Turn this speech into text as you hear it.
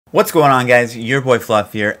What's going on, guys? Your boy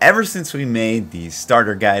Fluff here. Ever since we made the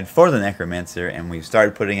starter guide for the Necromancer and we've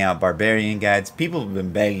started putting out Barbarian guides, people have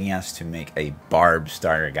been begging us to make a Barb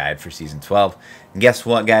starter guide for Season 12. And guess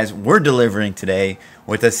what, guys? We're delivering today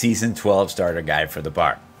with a Season 12 starter guide for the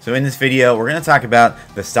Barb. So in this video, we're going to talk about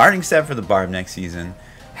the starting set for the Barb next season,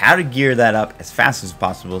 how to gear that up as fast as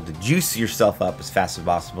possible, to juice yourself up as fast as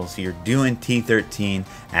possible so you're doing T13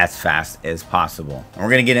 as fast as possible. And we're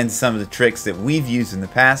going to get into some of the tricks that we've used in the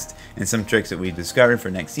past and some tricks that we've discovered for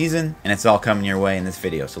next season, and it's all coming your way in this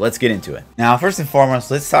video, so let's get into it. Now, first and foremost,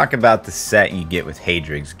 let's talk about the set you get with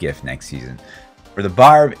Hadrig's gift next season. For the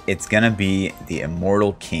Barb, it's going to be the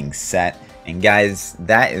Immortal King set. And guys,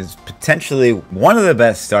 that is potentially one of the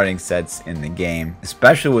best starting sets in the game,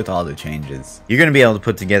 especially with all the changes. You're going to be able to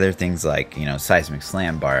put together things like, Seismic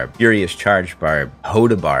Slam Barb, Furious Charge Barb,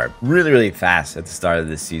 Hoda Barb, really fast at the start of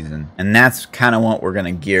this season. And that's kind of what we're going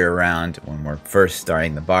to gear around when we're first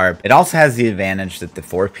starting the Barb. It also has the advantage that the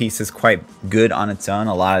 4-piece is quite good on its own.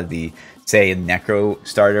 A lot of the say Necro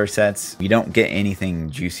starter sets, you don't get anything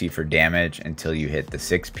juicy for damage until you hit the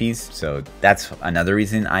 6-piece. So that's another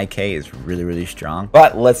reason IK is really strong.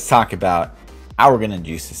 But let's talk about how we're going to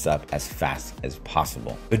juice this up as fast as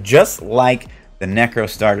possible. So just like the Necro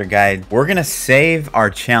starter guide, we're going to save our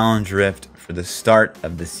challenge rift for the start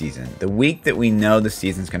of the season, the week that we know the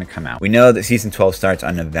season's going to come out. We know that season 12 starts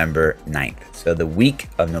on November 9th. So the week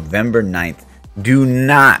of November 9th, do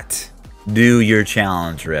not do your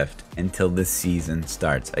challenge rift until the season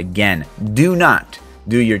starts. Again, do not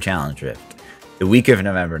do your challenge rift the week of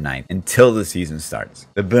November 9th until the season starts.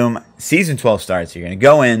 The boom, season 12 starts. You're going to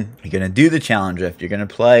go in, you're going to do the challenge rift, you're going to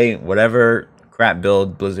play whatever crap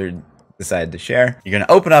build Blizzard decided to share. You're going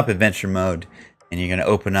to open up adventure mode, and you're going to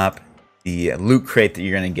open up the loot crate that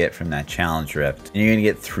you're going to get from that challenge rift, and you're going to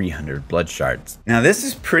get 300 blood shards. Now this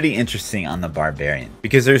is pretty interesting on the Barbarian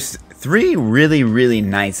because there's 3 really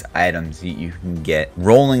nice items that you can get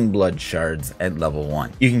rolling blood shards at level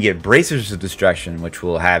 1. You can get Bracers of Destruction, which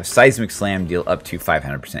will have Seismic Slam deal up to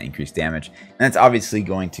 500% increased damage, and that's obviously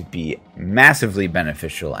going to be massively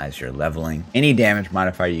beneficial as you're leveling. Any damage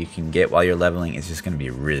modifier you can get while you're leveling is just going to be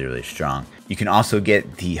really strong. You can also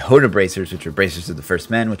get the Hoda Bracers, which are Bracers of the First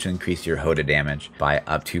Men, which will increase your Hoda damage by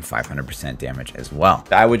up to 500% damage as well.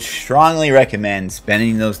 I would strongly recommend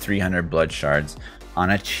spending those 300 blood shards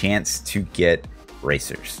on a chance to get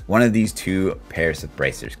Bracers. One of these 2 pairs of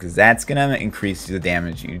Bracers, because that's going to increase the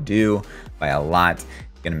damage you do by a lot.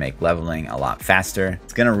 It's going to make leveling a lot faster.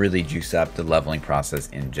 It's going to really juice up the leveling process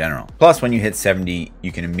in general. Plus, when you hit 70,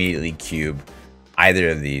 you can immediately cube either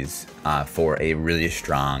of these for a really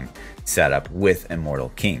strong setup with Immortal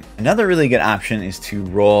King. Another really good option is to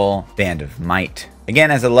roll Band of Might. Again,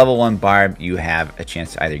 as a level 1 Barb, you have a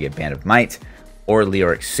chance to either get Band of Might or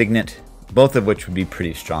Leoric Signet, both of which would be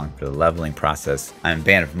pretty strong for the leveling process. And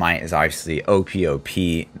Band of Might is obviously OP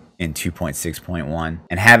in 2.6.1,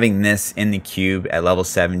 and having this in the cube at level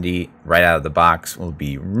 70 right out of the box will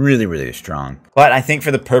be really strong. But I think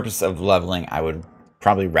for the purpose of leveling, I would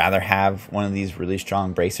probably rather have one of these really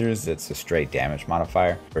strong bracers that's a straight damage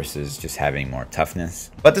modifier versus just having more toughness.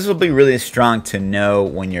 But this will be really strong to know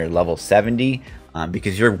when you're level 70,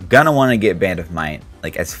 because you're gonna want to get Band of Might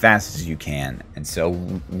like as fast as you can. And so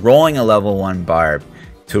rolling a level 1 Barb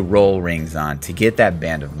to roll rings on to get that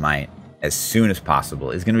Band of Might as soon as possible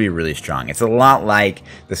is going to be really strong. It's a lot like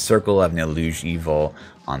the Circle of Neluge Evil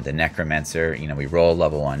on the Necromancer. We roll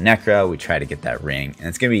level 1 Necro, we try to get that ring, and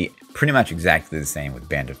it's going to be pretty much exactly the same with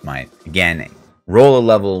Band of Might. Again, roll a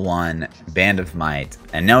level 1 Band of Might.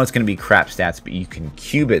 I know it's going to be crap stats, but you can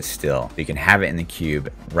cube it still. You can have it in the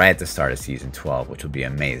cube right at the start of Season 12, which will be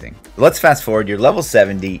amazing. Let's fast forward. You're level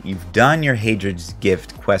 70. You've done your Hadrig's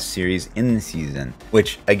Gift quest series in the season,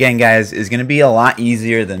 which again, guys, is going to be a lot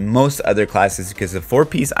easier than most other classes because the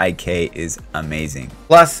 4-piece IK is amazing.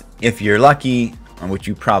 Plus, if you're lucky, which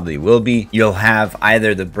you probably will be, you'll have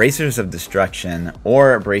either the Bracers of Destruction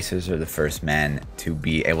or Bracers of the First Men to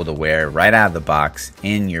be able to wear right out of the box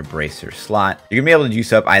in your Bracer slot. You're gonna be able to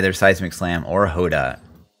juice up either Seismic Slam or Hoda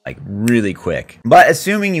like really quick. But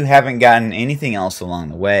assuming you haven't gotten anything else along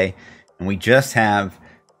the way, and we just have,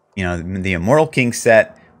 the Immortal King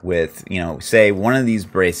set with, say one of these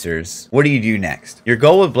bracers, what do you do next? Your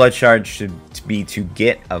goal with Blood Shard should be to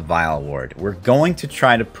get a Vile Ward. We're going to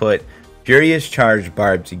try to put Furious Charge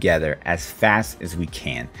Barb together as fast as we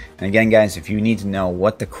can. And again, guys, if you need to know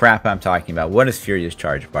what the crap I'm talking about, what is Furious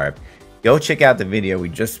Charge Barb, go check out the video we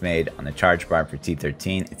just made on the Charge Barb for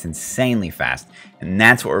T13. It's insanely fast, and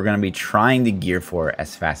that's what we're going to be trying to gear for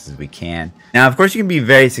as fast as we can. Now, of course, you can be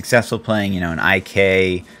very successful playing, an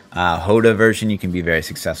IK Hoda version, you can be very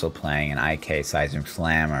successful playing an IK Seismic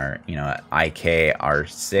Slam or, you know, IK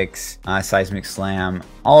R6 Seismic Slam.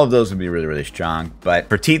 All of those would be really, really strong. But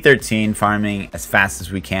for T13, farming as fast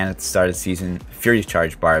as we can at the start of the season, Furious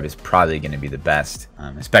Charge Barb is probably going to be the best,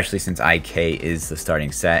 especially since IK is the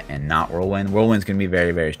starting set and not Whirlwind. Whirlwind's going to be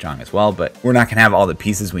very, very strong as well, but we're not going to have all the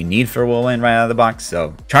pieces we need for Whirlwind right out of the box.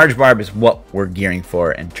 So Charge Barb is what we're gearing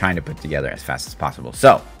for and trying to put together as fast as possible.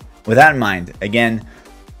 So with that in mind, again,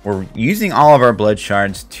 we're using all of our blood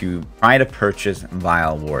shards to try to purchase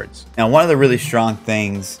Vile Wards. Now, one of the really strong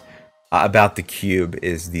things about the cube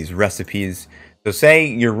is these recipes. So say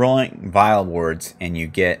you're rolling Vile Wards and you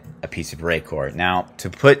get a piece of Raycore. Now, to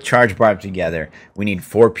put Charge Barb together, we need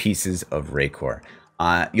 4 pieces of Raycore.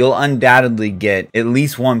 You'll undoubtedly get at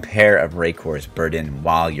least 1 pair of Raycores burdened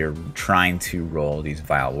while you're trying to roll these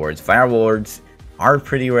Vile Wards. Vile Wards are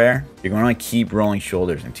pretty rare. You're going to keep rolling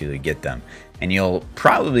shoulders until you get them, and you'll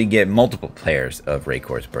probably get multiple pairs of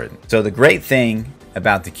Raycore's burden. So the great thing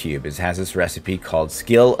about the cube is it has this recipe called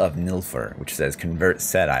Skill of Nilfer, which says convert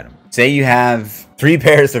set item. Say you have 3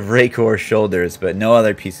 pairs of Raycore shoulders, but no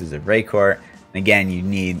other pieces of Raycore. Again, you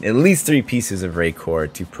need at least 3 pieces of Raycore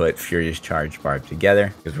to put Furious Charge Barb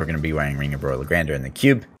together, because we're going to be wearing Ring of Royal Grandeur in the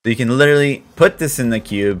cube. So you can literally put this in the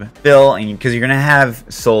cube, fill, and because you're going to have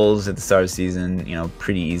souls at the start of the season, you know,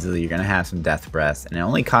 pretty easily. You're going to have some death breaths, and it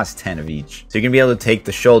only costs 10 of each. So you're going to be able to take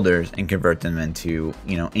the shoulders and convert them into,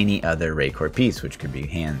 you know, any other Raycore piece, which could be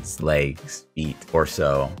hands, legs, feet,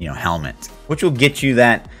 torso, you know, helmet, which will get you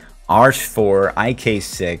that R4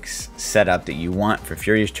 IK6 setup that you want for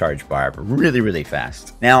Furious Charge Barb really, really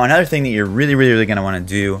fast. Now, another thing that you're really going to want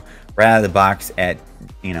to do right out of the box at,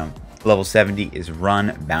 you know, level 70 is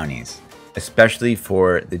run bounties, especially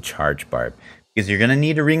for the Charge Barb, because you're going to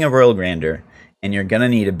need a Ring of Royal Grandeur and you're going to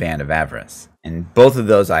need a Band of Avarice. And both of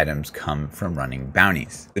those items come from running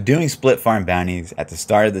bounties. So doing split farm bounties at the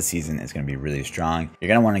start of the season is going to be really strong. You're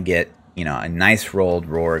going to want to get, you know, a nice rolled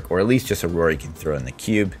Rorik, or at least just a roar you can throw in the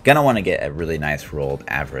cube. Gonna want to get a really nice rolled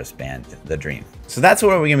Avarice Band, the Dream. So that's what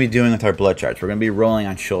we're going to be doing with our blood charts. We're going to be rolling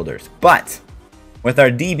on shoulders. But with our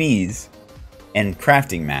DBs and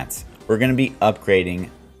crafting mats, we're going to be upgrading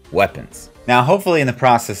weapons. Now, hopefully in the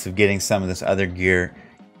process of getting some of this other gear,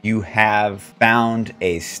 you have found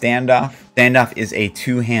a standoff. Standoff is a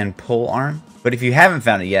 2-hand pole arm. But if you haven't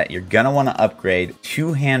found it yet, you're going to want to upgrade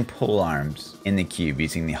 2-hand pole arms in the cube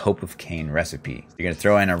using the Hope of Cain recipe. You're going to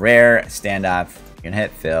throw in a rare standoff, you're going to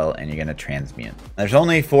hit fill, and you're going to transmute. There's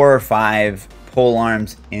only 4 or 5 pole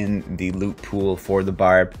arms in the loot pool for the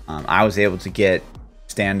Barb. I was able to get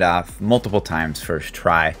standoff multiple times first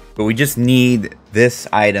try, but we just need this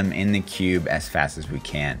item in the cube as fast as we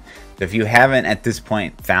can. So if you haven't at this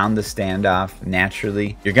point found the standoff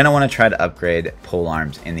naturally, you're going to want to try to upgrade pole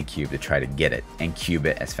arms in the cube to try to get it and cube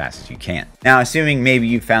it as fast as you can. Now, assuming maybe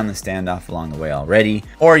you found the standoff along the way already,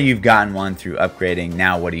 or you've gotten one through upgrading,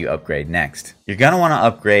 now what do you upgrade next? You're going to want to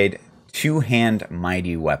upgrade 2-hand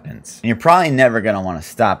mighty weapons. And you're probably never going to want to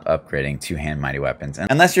stop upgrading 2-hand mighty weapons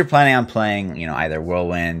unless you're planning on playing, you know, either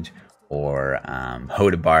Whirlwind or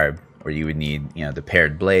Hoda Barb, where you would need, you know, the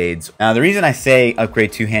paired blades. Now, the reason I say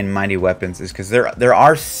upgrade 2-hand mighty weapons is because there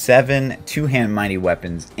are 7 2-hand mighty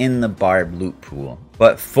weapons in the Barb loot pool,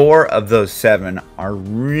 but 4 of those 7 are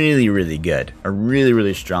really good, are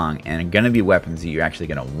really strong, and are going to be weapons that you're actually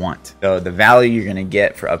going to want. So the value you're going to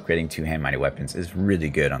get for upgrading 2-hand mighty weapons is really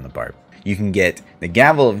good on the Barb. You can get the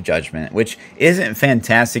Gavel of Judgment, which isn't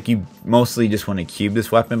fantastic. You mostly just want to cube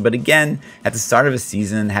this weapon, but again, at the start of a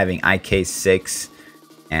season, having IK6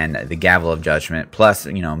 and the Gavel of Judgment, plus,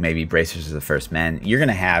 you know, maybe Bracers of the First Men, you're going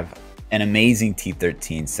to have an amazing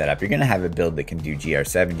T13 setup. You're going to have a build that can do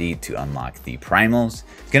GR70 to unlock the primals.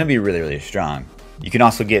 It's going to be really strong. You can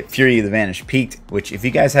also get Fury of the Vanished Peaked, which if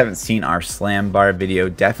you guys haven't seen our Slam Bar video,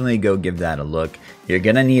 definitely go give that a look. You're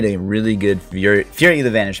going to need a really good Fury of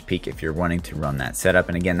the Vanished Peak if you're wanting to run that setup.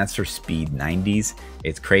 And again, that's for speed 90s.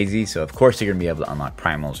 It's crazy. So of course you're going to be able to unlock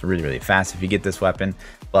primals really fast if you get this weapon,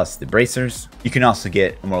 plus the bracers. You can also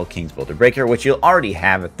get Immortal King's Boulder Breaker, which you'll already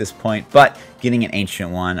have at this point, but getting an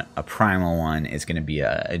ancient one, a primal one, is going to be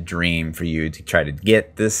a dream for you to try to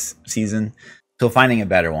get this season. So finding a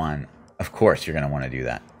better one, of course you're going to want to do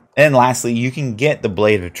that. And lastly, you can get the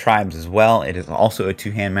Blade of Tribes as well. It is also a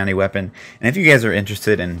 2-hand mighty weapon. And if you guys are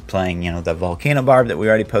interested in playing, you know, the Volcano Barb that we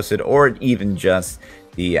already posted, or even just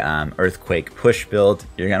the Earthquake push build,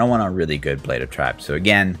 you're going to want a really good Blade of Tribes. So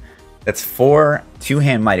again, that's 4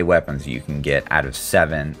 2-hand mighty weapons you can get out of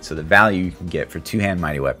 7. So the value you can get for 2-hand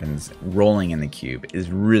mighty weapons rolling in the cube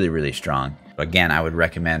is really strong. But again, I would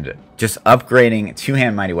recommend just upgrading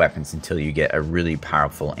 2-hand mighty weapons until you get a really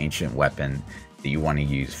powerful ancient weapon that you want to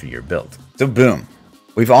use for your build. So boom,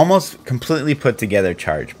 we've almost completely put together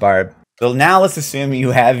Charge Barb. So now let's assume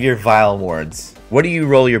you have your Vile Wards. What do you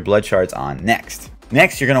roll your blood shards on next?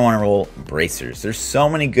 Next, you're going to want to roll bracers. There's so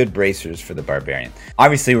many good bracers for the Barbarian.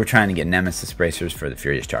 Obviously, we're trying to get Nemesis bracers for the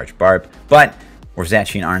Furious Charge Barb, but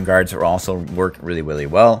Warzatian Arm Guards will also work really, really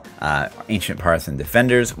well. Ancient Parthian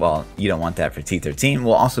Defenders, well, you don't want that for T13,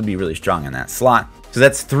 will also be really strong in that slot. So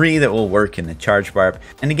that's 3 that will work in the Charge Barb.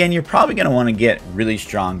 And again, you're probably going to want to get really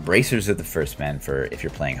strong bracers of the First Men for if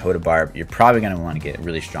you're playing Hoda Barb. You're probably going to want to get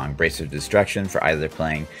really strong bracers of Destruction for either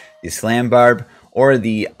playing the Slam Barb or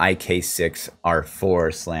the IK6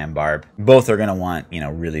 R4 Slam Barb. Both are going to want,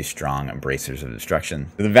 really strong bracers of destruction.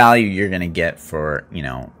 The value you're going to get for,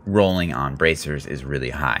 rolling on bracers is really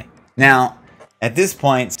high. Now, at this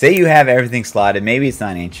point, say you have everything slotted, maybe it's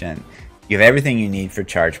not ancient, you have everything you need for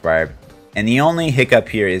Charge Barb, and the only hiccup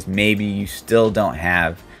here is maybe you still don't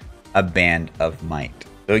have a Band of Might.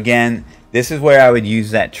 So again, this is where I would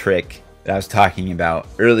use that trick that I was talking about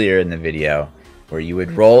earlier in the video, where you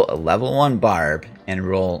would roll a level 1 Barb and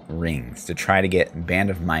roll rings to try to get Band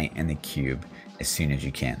of Might in the cube as soon as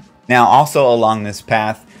you can. Now, also along this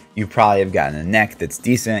path, you probably have gotten a neck that's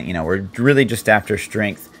decent. We're really just after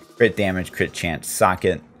strength, crit damage, crit chance,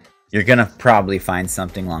 socket. You're gonna probably find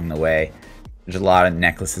something along the way. There's a lot of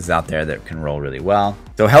necklaces out there that can roll really well.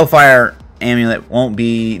 So Hellfire Amulet won't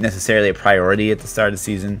be necessarily a priority at the start of the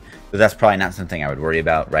season, but that's probably not something I would worry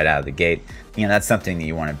about right out of the gate. That's something that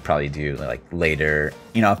you want to probably do like later,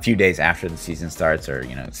 a few days after the season starts, or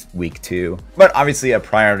week 2. But obviously a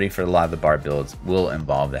priority for a lot of the Barb builds will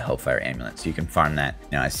involve the Hellfire Amulet, so you can farm that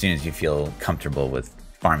as soon as you feel comfortable with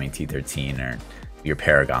farming T13 or your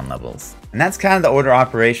Paragon levels. And that's kind of the order of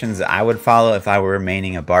operations that I would follow if I were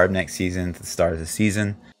maining a Barb next season at the start of the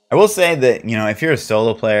season. I will say that, if you're a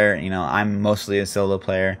solo player, I'm mostly a solo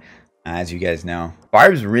player, as you guys know.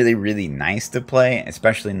 Barb's really, really nice to play,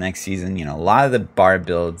 especially next season. A lot of the Barb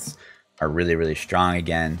builds are really, really strong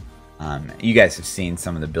again. You guys have seen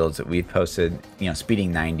some of the builds that we've posted.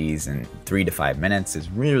 Speeding 90s in 3 to 5 minutes is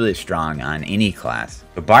really, really strong on any class.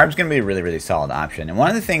 But Barb's going to be a really, really solid option. And one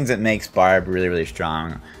of the things that makes Barb really, really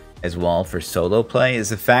strong as well for solo play is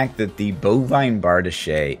the fact that the Bovine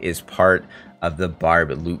Bardache is part of the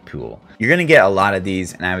Barb loot pool. You're going to get a lot of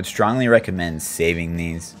these, and I would strongly recommend saving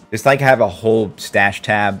these. Just like have a whole stash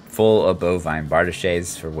tab full of Bovine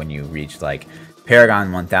Bardaches for when you reach like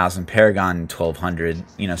Paragon 1000, Paragon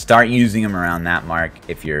 1200. Start using them around that mark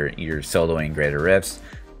if you're soloing Greater Rifts.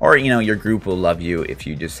 Or, your group will love you if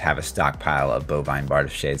you just have a stockpile of Bovine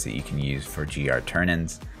Bardaches that you can use for GR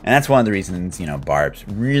turn-ins. And that's one of the reasons, Barb's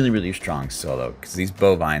really, really strong solo, because these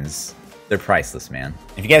Bovines, they're priceless, man.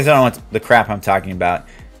 If you guys don't know what the crap I'm talking about,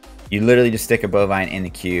 you literally just stick a Bovine in the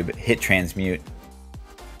cube, hit transmute,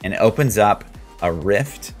 and it opens up a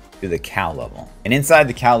rift to the cow level. And inside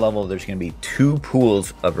the cow level, there's going to be 2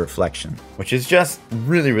 pools of reflection, which is just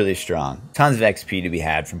really, really strong. Tons of XP to be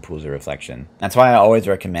had from pools of reflection. That's why I always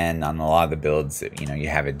recommend on a lot of the builds that, you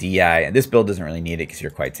have a DI. And this build doesn't really need it because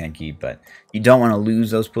you're quite tanky, but you don't want to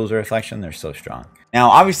lose those pools of reflection. They're so strong.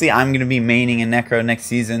 Now, obviously, I'm going to be maining a Necro next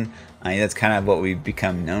season. That's kind of what we've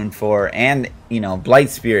become known for. And,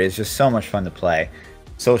 Blight Spear is just so much fun to play.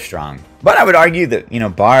 So strong. But I would argue that,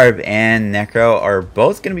 Barb and Necro are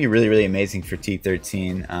both going to be really, really amazing for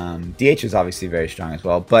T13. DH is obviously very strong as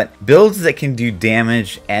well. But builds that can do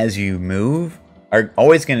damage as you move are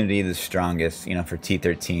always going to be the strongest, for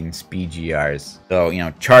T13 speed GRs.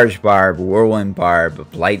 So, Charge Barb, Whirlwind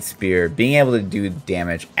Barb, Blight Spear, being able to do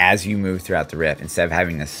damage as you move throughout the rift instead of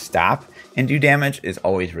having to stop and do damage is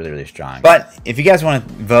always really, really strong. But if you guys want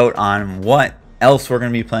to vote on what else we're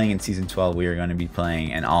going to be playing in Season 12, we are going to be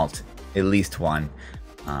playing an alt, at least one.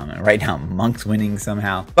 Right now, Monk's winning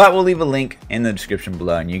somehow. But we'll leave a link in the description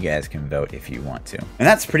below, and you guys can vote if you want to. And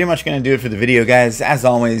that's pretty much going to do it for the video, guys. As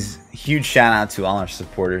always, huge shout out to all our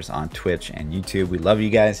supporters on Twitch and YouTube. We love you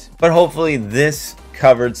guys. But hopefully this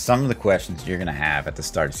covered some of the questions you're going to have at the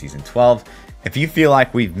start of Season 12. If you feel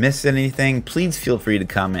like we've missed anything, please feel free to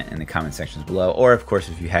comment in the comment sections below. Or, of course,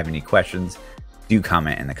 if you have any questions, do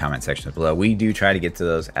comment in the comment section below. We do try to get to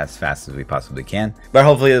those as fast as we possibly can. But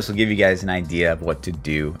hopefully this will give you guys an idea of what to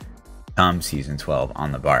do come Season 12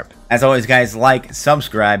 on the Barb. As always, guys, like,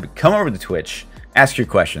 subscribe, come over to Twitch, ask your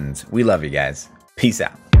questions. We love you guys. Peace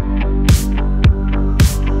out.